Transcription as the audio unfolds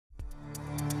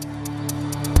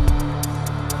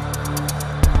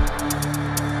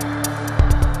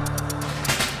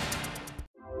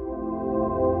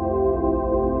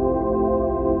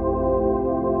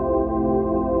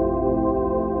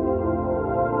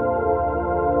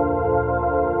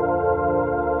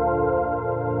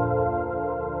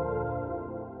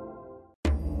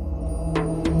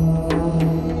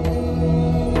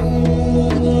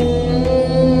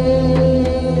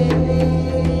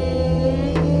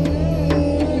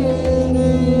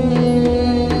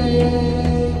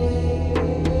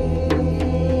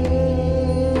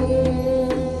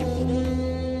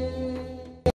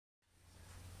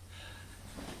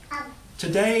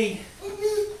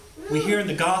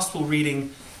gospel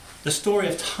reading the story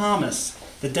of Thomas,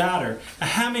 the doubter. Now,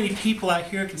 how many people out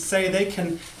here can say they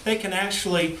can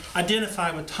actually identify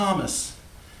with Thomas?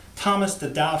 Thomas the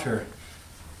doubter.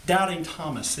 Doubting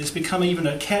Thomas. It's become even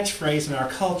a catchphrase in our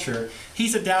culture.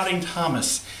 He's a doubting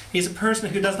Thomas. He's a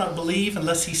person who does not believe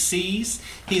unless he sees.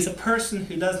 He's a person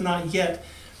who does not yet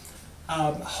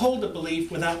hold a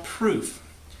belief without proof.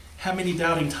 How many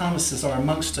doubting Thomases are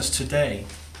amongst us today?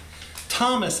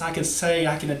 Thomas, I can say,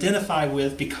 I can identify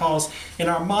with, because in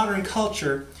our modern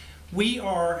culture, we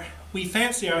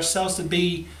fancy ourselves to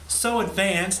be so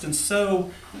advanced and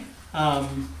so, how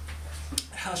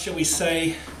shall we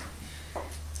say,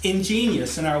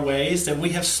 ingenious in our ways, that we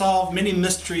have solved many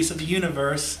mysteries of the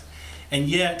universe, and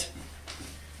yet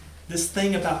this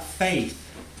thing about faith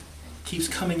keeps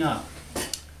coming up.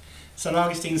 St.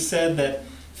 Augustine said that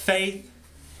faith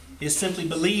is simply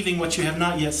believing what you have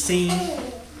not yet seen,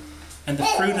 and the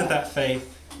fruit of that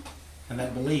faith and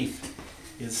that belief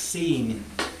is seeing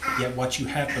yet what you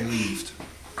have believed.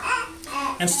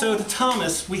 And so to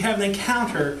Thomas, we have an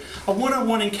encounter, a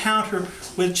one-on-one encounter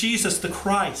with Jesus the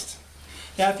Christ.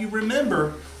 Now, if you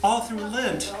remember, all through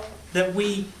Lent, that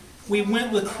we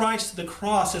went with Christ to the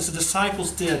cross as the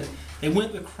disciples did. They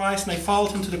went with Christ and they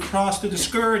followed him to the cross through the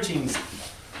scourgings,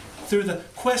 through the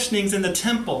questionings in the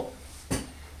temple.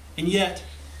 And yet,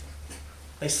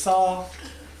 they saw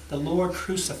the Lord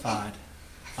crucified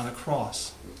on a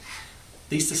cross.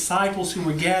 These disciples who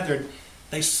were gathered,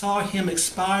 they saw him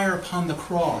expire upon the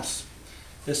cross,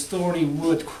 this thorny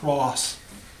wood cross.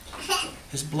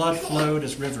 His blood flowed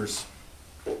as rivers.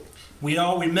 We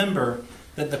all remember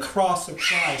that the cross of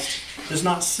Christ does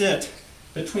not sit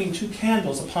between two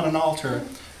candles upon an altar,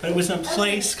 but it was in a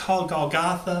place called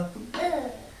Golgotha,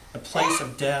 a place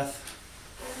of death,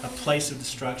 a place of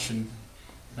destruction,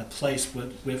 a place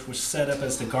which was set up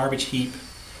as the garbage heap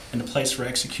and a place for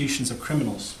executions of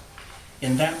criminals.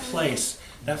 In that place,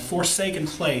 that forsaken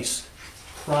place,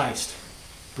 Christ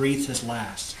breathed his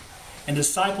last. And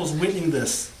disciples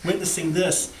witnessing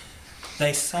this,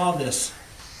 they saw this.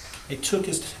 They took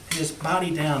his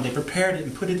body down, they prepared it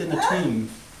and put it in the tomb.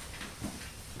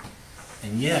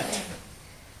 And yet,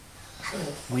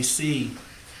 we see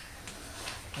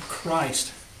a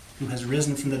Christ who has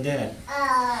risen from the dead.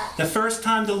 The first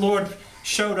time the Lord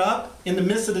showed up in the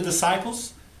midst of the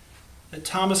disciples, that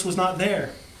Thomas was not there.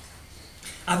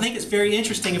 I think it's very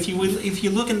interesting, if you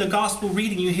look in the gospel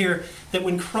reading, you hear that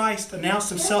when Christ announced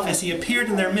himself as he appeared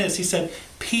in their midst, he said,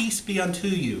 "Peace be unto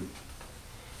you.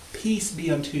 Peace be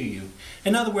unto you."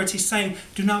 In other words, he's saying,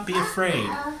 do not be afraid.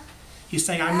 He's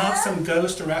saying, I'm not some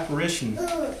ghost or apparition.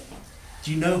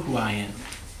 Do you know who I am?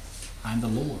 I'm the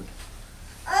Lord.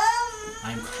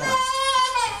 I'm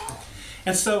Christ.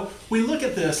 And so we look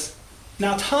at this.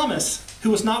 Now Thomas,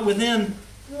 who was not within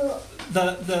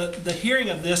the hearing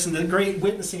of this and the great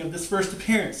witnessing of this first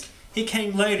appearance, he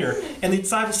came later, and the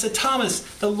disciples said, "Thomas,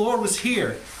 the Lord was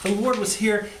here. The Lord was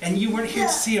here, and you weren't here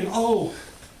to see him. Oh,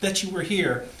 that you were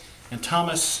here." And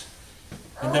Thomas,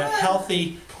 in that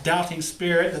healthy, doubting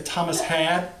spirit that Thomas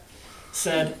had,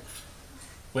 said,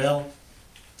 "Well,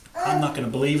 I'm not going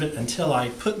to believe it until I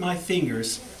put my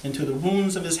fingers into the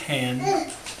wounds of his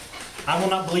hand. I will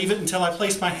not believe it until I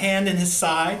place my hand in his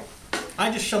side. I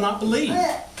just shall not believe."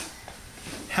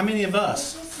 How many of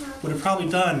us would have probably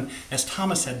done as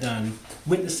Thomas had done,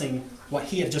 witnessing what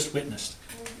he had just witnessed?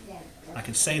 I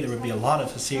could say there would be a lot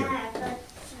of us here.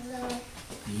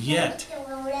 Yet,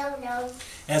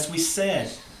 as we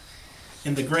said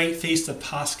in the great feast of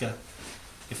Pascha,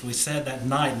 if we said that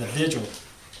night in the vigil,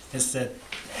 it said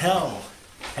hell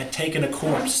had taken a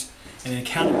corpse and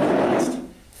encountered with Christ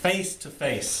face to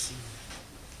face.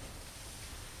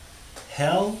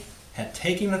 Hell had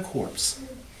taken a corpse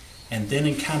and then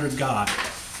encountered God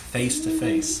face to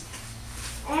face.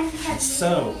 And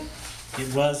so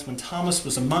it was when Thomas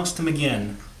was amongst them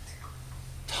again,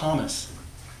 Thomas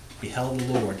beheld the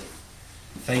Lord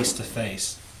face to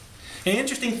face. An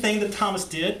interesting thing that Thomas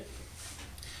did,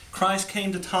 Christ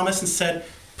came to Thomas and said,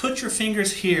 "Put your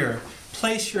fingers here,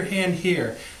 place your hand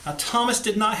here." Now Thomas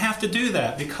did not have to do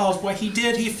that, because what he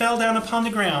did, he fell down upon the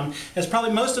ground, as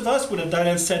probably most of us would have done,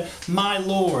 and said, "My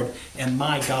Lord and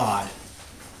my God."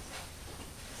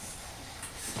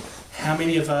 How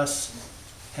many of us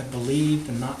have believed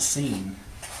and not seen?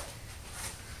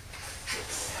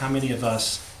 How many of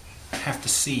us have to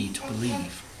see to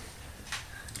believe?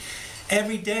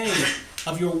 Every day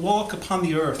of your walk upon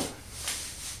the earth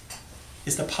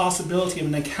is the possibility of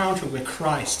an encounter with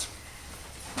Christ.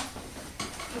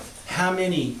 How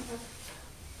many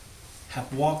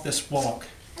have walked this walk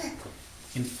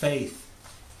in faith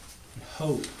and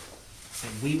hope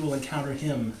that we will encounter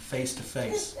him face to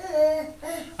face?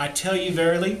 I tell you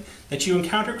verily that you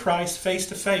encounter Christ face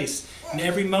to face in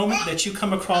every moment that you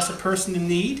come across a person in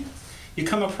need. You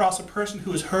come across a person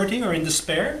who is hurting or in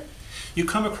despair. You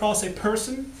come across a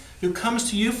person who comes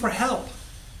to you for help.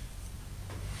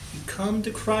 You come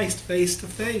to Christ face to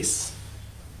face.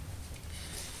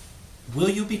 Will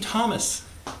you be Thomas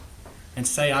and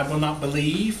say, I will not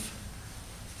believe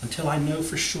until I know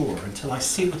for sure, until I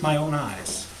see it with my own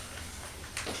eyes?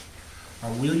 Or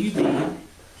will you be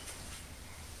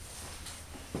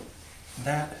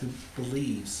that who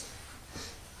believes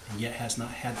and yet has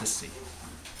not had to see?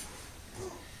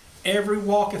 Every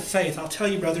walk of faith, I'll tell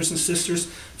you, brothers and sisters,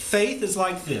 faith is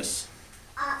like this.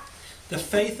 The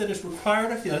faith that is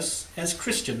required of us as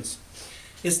Christians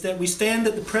is that we stand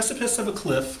at the precipice of a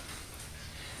cliff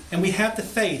and we have the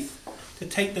faith to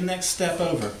take the next step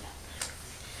over.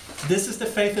 This is the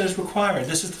faith that is required.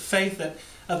 This is the faith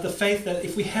that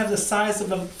if we have the size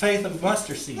of a faith of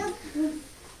mustard seed,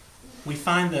 we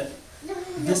find that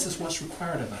this is what's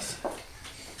required of us.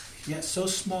 Yet so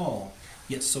small,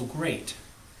 yet so great.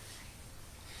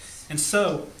 And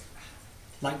so,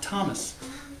 like Thomas,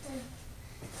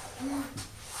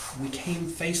 we came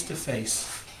face to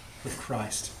face with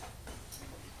Christ.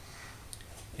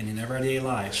 And in everyday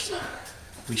lives,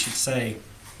 we should say,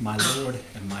 my Lord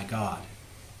and my God.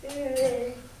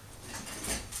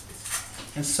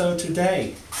 And so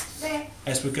today,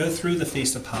 as we go through the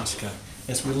Feast of Pascha,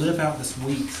 as we live out this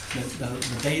week,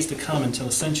 the days to come until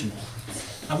Ascension,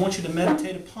 I want you to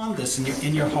meditate upon this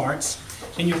in your hearts,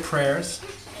 in your prayers,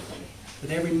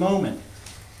 that every moment,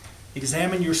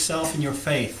 examine yourself and your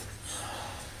faith.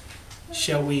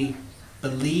 Shall we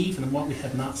believe in what we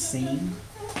have not seen?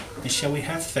 And shall we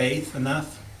have faith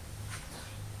enough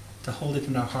to hold it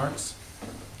in our hearts?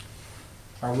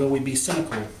 Or will we be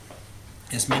cynical,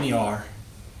 as many are,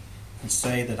 and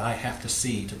say that I have to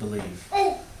see to believe?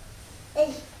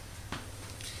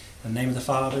 In the name of the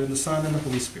Father, and the Son, and the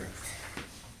Holy Spirit.